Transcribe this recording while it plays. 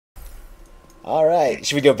Alright,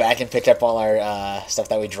 should we go back and pick up all our stuff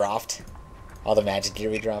that we dropped? All the magic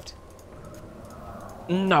gear we dropped?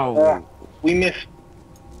 No. We missed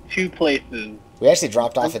 2 places. We actually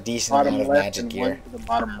dropped off a decent Bottom amount of left magic and gear. one to the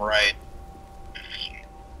bottom right.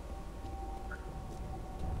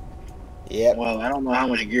 Yep. Well, I don't know how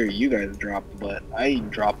much gear you guys dropped, but I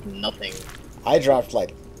dropped nothing. I dropped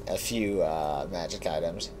like a few magic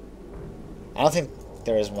items. I don't think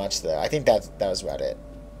there was much there. I think that was about it.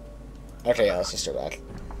 Okay, yeah, let's just go back.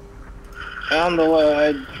 Found the way.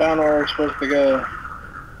 I found where we're supposed to go.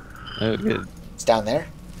 Oh, good. It's down there.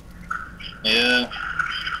 Yeah.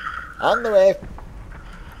 On the way.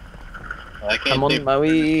 I can't I'm see on my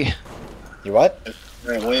way. You what? if it's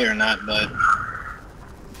the right way or not, but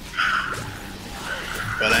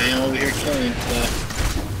I am over here killing stuff.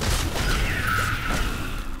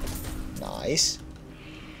 Nice.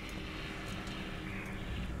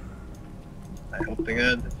 I hope to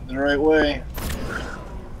God this is the right way.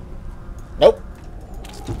 Nope.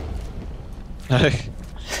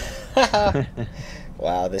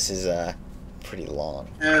 Wow, this is pretty long.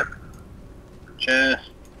 Yeah. Chest.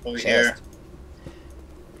 Over here.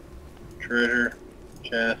 Treasure.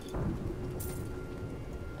 Chest.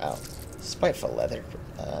 Oh, spiteful leather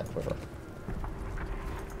quiver.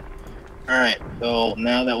 Alright, so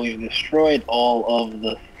now that we've destroyed all of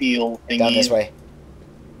the seal thingies... Down this way.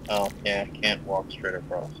 Oh, yeah, can't walk straight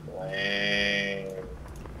across the way.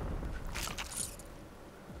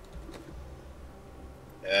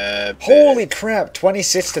 Holy crap!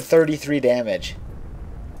 26 to 33 damage.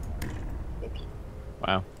 Oops.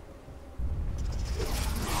 Wow.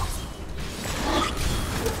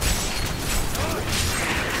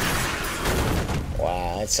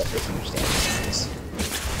 Wow, that's such a huge damage.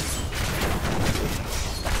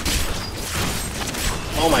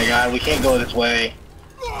 Oh my god, we can't go this way.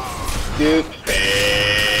 Dude,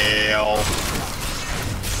 fail.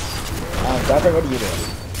 Doctor, what are you doing?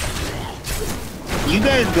 You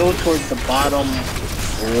guys go towards the bottom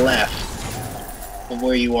left of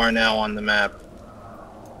where you are now on the map.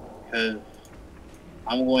 Because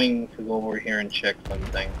I'm going to go over here and check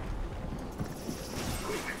something.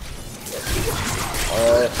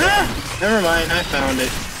 Never mind, I found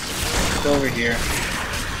it. It's over here.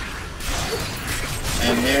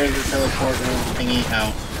 And there's the teleport thingy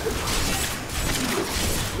out.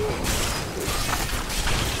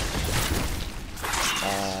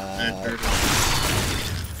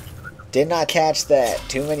 Did not catch that.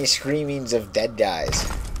 Too many screamings of dead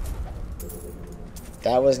guys.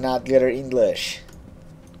 That was not good English.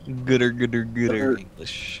 Gooder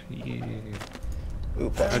English. Yeah.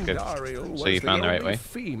 Oop. Okay. So you found the right way?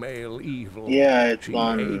 Yeah, it's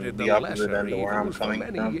on the opposite end of where I'm coming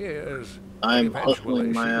from. I'm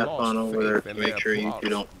hustling my ass on over there to make sure you two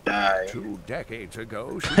don't die. 2 decades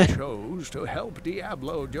ago, she chose to help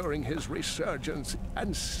Diablo during his resurgence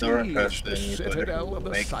and seized the citadel of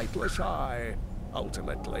the Sightless Eye.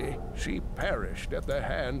 Ultimately, she perished at the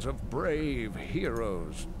hands of brave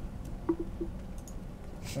heroes.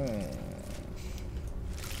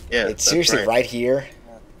 Yeah, It's seriously right here.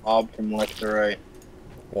 Mob from left to right.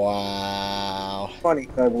 Wow. Funny,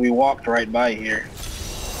 because we walked right by here.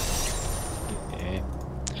 Yeah.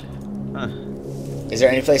 Huh. Is there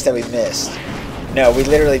any place that we missed? No, we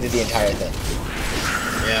literally did the entire thing.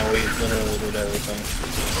 Yeah, we literally did everything.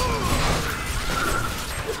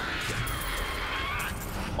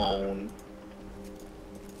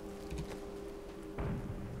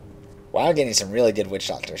 Wow, I'm getting some really good Witch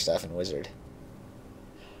Doctor stuff in Wizard.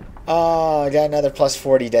 Oh, I got another plus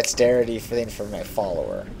 40 dexterity thing for my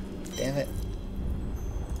follower. Damn it.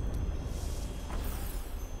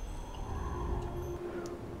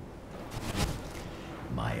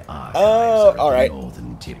 My Oh, alright.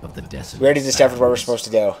 northern tip of the desolate We already discovered where we're supposed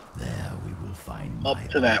to go. There we will find Up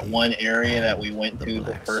to that one area that we went to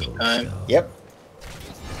the first time. Yep.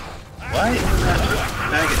 Why is that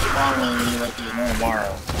faggot following me like he's no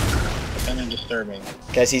tomorrow? Kind of disturbing.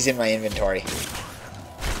 Because he's in my inventory.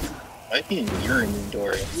 Why is he in your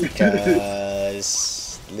inventory?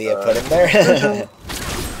 Because Leah put him there.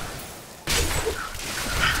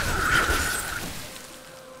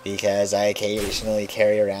 Because I occasionally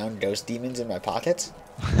carry around ghost demons in my pockets.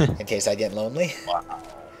 In case I get lonely. Wow.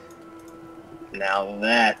 Now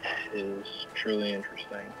that is truly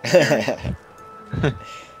interesting.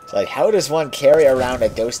 It's like, how does one carry around a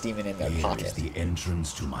ghost demon in their Here pocket? is the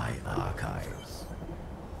entrance to my archives.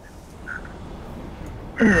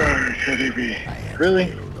 Could he be? I have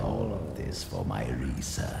Really? built all of this for my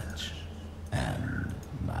research and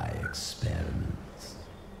my experiments.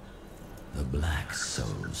 The Black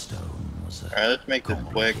Soul Stone was a Alright, let's make this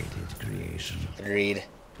quick. complicated creation. Agreed.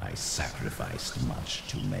 I sacrificed much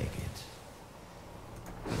to make it.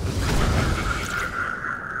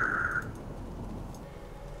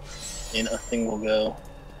 In a single go.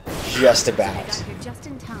 Just about. I got here just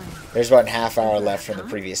in time. There's about a half hour left from the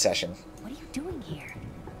previous session. What are you doing here?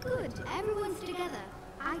 Good, everyone's together.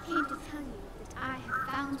 I came to tell you that I have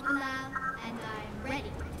found Bilal, and I am ready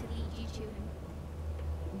to lead you to him.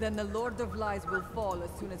 Then the Lord of Lies will fall as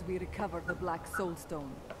soon as we recover the Black Soulstone.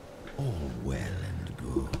 All well and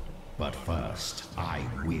good. But first, I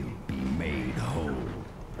will be made whole.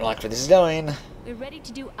 I like where this is going. We're ready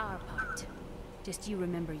to do our part. Just you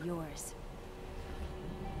remember yours.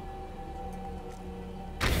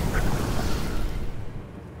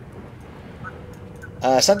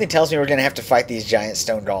 Something tells me we're gonna have to fight these giant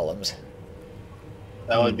stone golems.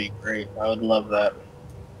 That would be great. I would love that.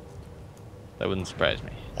 That wouldn't surprise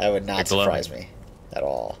me. That would not Right below surprise me at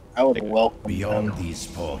all. I would welcome Beyond them. these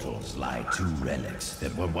portals lie 2 relics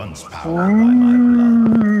that were once powered by my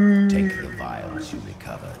blood. Take the vials you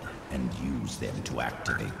recovered and use them to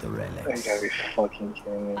activate the You relics. gotta be fucking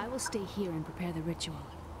kidding me. I will stay here and prepare the ritual.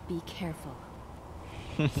 Be careful.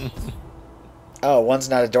 Oh, one's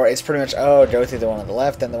not a door. It's pretty much, oh, go through the one on the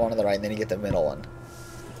left, then the one on the right, and then you get the middle one.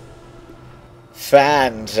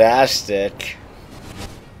 Fantastic.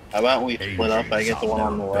 How about we split up? I get the one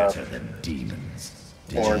on the left. Better than demons.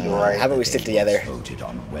 Or the right. How about we stick together? Voted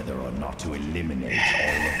on whether or not to eliminate all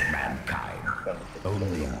of mankind.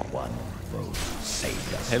 Only one vote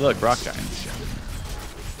saved us. Hey, look, rock giants.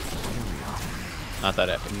 Not that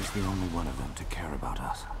epic. He's the only one of them to care about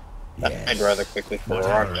us. Yes. I'd rather quickly kill a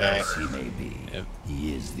Whatever rock giant. else he may be, Yep.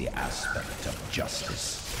 he is the aspect of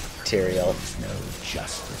justice. Tyrael. There's no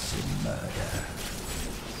justice in murder.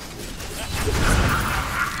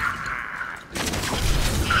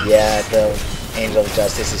 Yeah, the angel of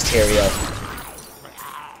justice is Tyrael.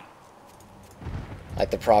 Like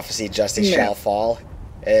the prophecy, justice shall fall.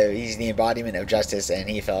 He's the embodiment of justice, and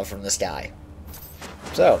he fell from the sky.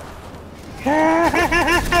 So,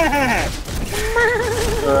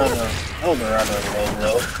 Eldorado,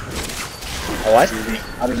 low. a what?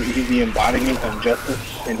 He's the embodiment of justice,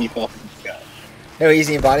 and he fell from the sky. No, he's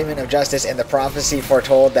the embodiment of justice, and the prophecy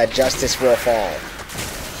foretold that justice will fall.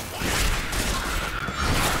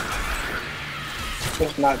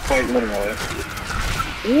 Just not quite literally.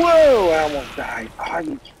 Whoa! I almost died. Oh,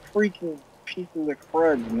 these freaking pieces of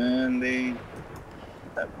crud, man.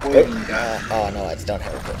 That poison guy. Oh no, it's don't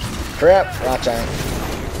have it. Crap, rock giant.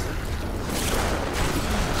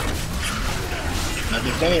 Not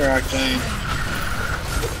just any rock giant.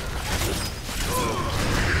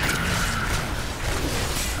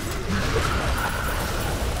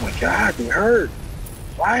 Oh my god, it hurt.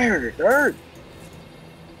 Fire, it hurt.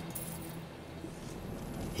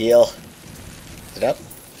 Heal. Is it up?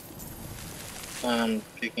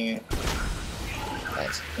 Picking it.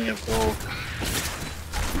 Nice. Picking up gold.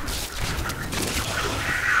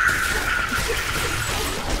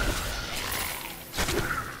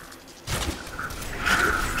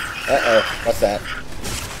 Uh-oh, what's that?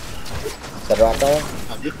 Is that a rock golem?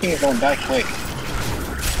 Oh, this thing is gonna die quick.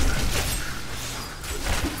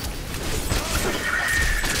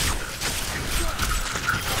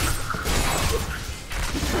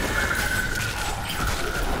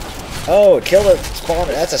 Oh, kill the spawner.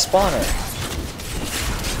 That's a spawner.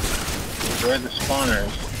 Where are the spawners?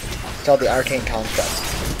 It's called the Arcane Construct.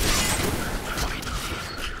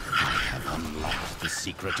 I have unlocked the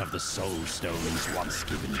secret of the soul stones once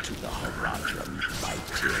given to the Horadrim by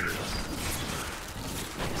Tyrion.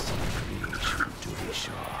 It's a creation, to be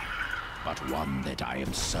sure, but one that I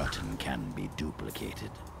am certain can be duplicated.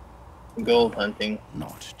 Gold hunting.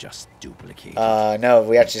 Not just duplicated. No,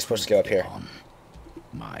 we're actually supposed to go up here.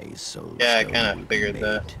 My soul Yeah, I stone kinda will be figured made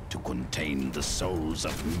that. to contain the souls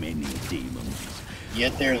of many demons.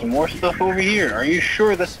 Yet there's more stuff over here. Are you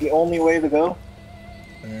sure that's the only way to go?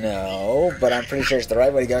 No, but I'm pretty sure it's the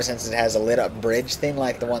right way to go since it has a lit up bridge thing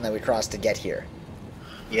like the one that we crossed to get here.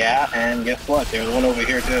 Yeah, and guess what? There's one over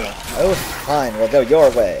here too. Oh, fine, we'll go your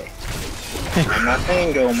way. I'm not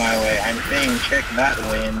saying go my way. I'm saying check that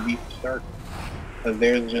way and be certain. Because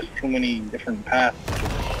there's just too many different paths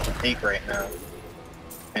to take right now.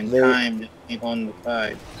 And There- time just ain't on the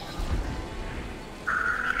side.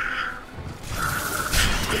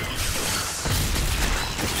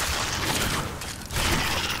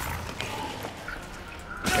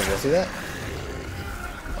 Can we go through that?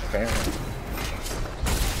 Apparently.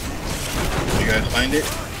 Did you guys find it?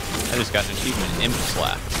 I just got an achievement in Imp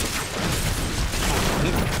Slap.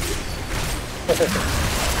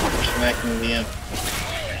 Smacking the imp.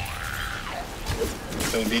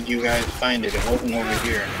 So did you guys find it? It wasn't over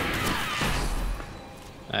here.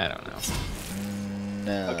 I don't know.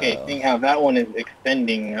 No. Okay, seeing how that one is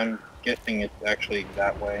extending, I'm guessing it's actually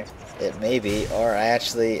that way. It may be, or I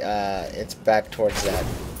actually, it's back towards that.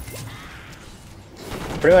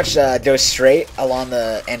 Pretty much go straight along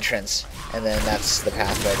the entrance, and then that's the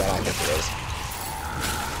pathway that I think it is.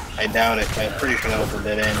 I doubt it. I'm pretty sure that was a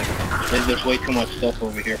dead end. There's just way too much stuff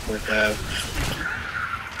over here for it to have.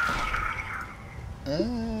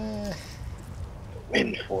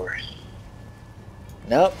 Wind force.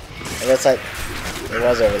 Nope. It looks like it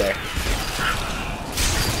was over there.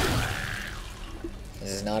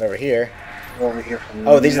 This is not over here. Over here from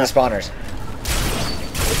Oh, these are the spawners.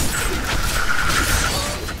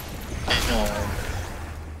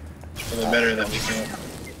 For the better that we can.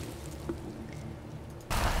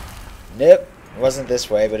 Nope. It wasn't this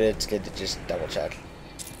way, but it's good to just double check.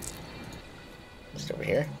 Just over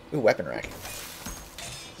here. Ooh, weapon rack.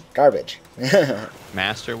 Garbage.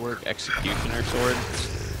 Masterwork Executioner Sword.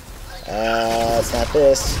 It's not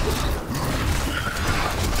this.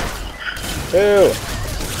 Ooh.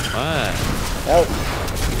 What? Help.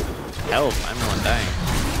 Help, I'm the one dying.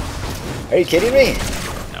 Are you kidding me?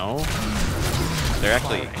 No. They're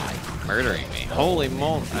actually murdering me. Holy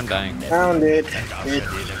moly, I'm dying. Found it. It's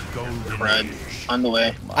Fred. On the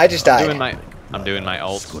way. I just died. I'm doing my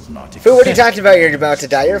ult. Foo, what are you talking about? You're about to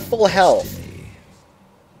die. You're full health.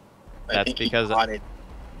 That's because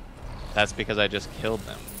I just killed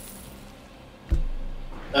them.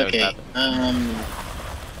 That okay.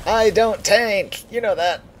 I don't tank. You know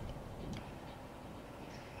that.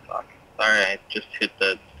 Fuck. Sorry, I just hit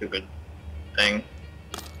the stupid thing.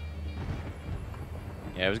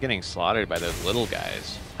 Yeah, I was getting slaughtered by those little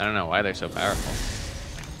guys. I don't know why they're so powerful.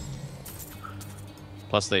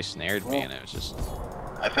 Plus they snared me and it was just...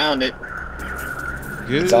 I found it.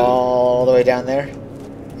 Good. It's all the way down there.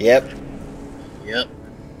 Yep. Yep.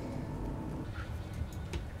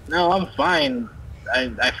 No, I'm fine.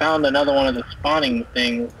 I found another one of the spawning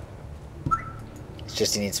things. It's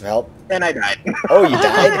just you need some help. And I died. Oh, you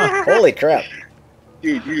died? Holy crap.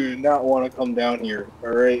 Dude, you do not want to come down here,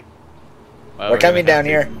 alright? Well, we're coming down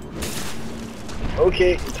here.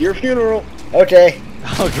 Okay, it's your funeral. Okay.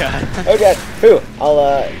 Oh god. Oh god. Who?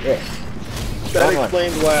 I'll, here. That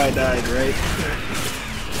explains why I died, right?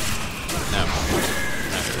 No.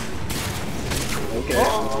 Okay.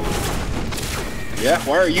 Yeah,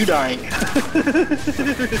 why are you dying?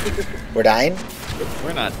 We're dying?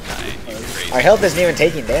 We're not dying. You crazy. Our health isn't even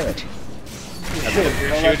taking damage.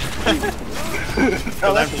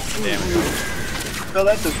 So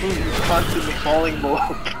that's the food is constantly falling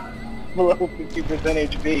below 50%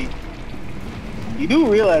 HP. You do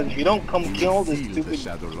realize if you don't come kill this stupid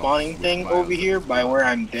spawning thing over here by where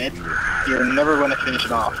I'm dead, you're never going to finish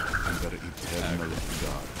it off. Under eternal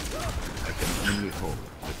God, I can only hope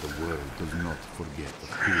that the world does not forget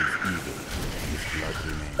who is evil. His blood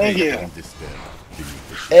remains Thank you. undisturbed beneath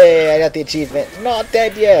the shade. Hey, I got the achievement. Not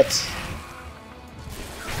dead yet.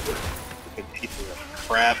 Stupid piece of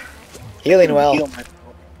crap. Healing well.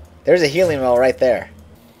 There's a healing well right there.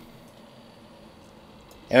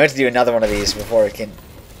 And we have to do another one of these before it can...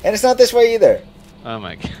 And it's not this way either. Oh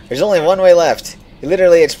my god. There's only one way left. You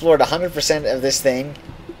literally explored 100% of this thing.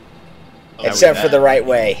 Except for the right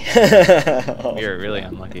way. You're really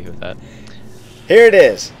unlucky with that. Here it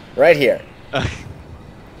is. Right here.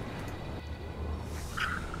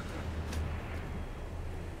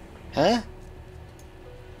 Huh?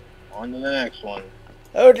 On to the next one.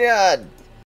 Oh god.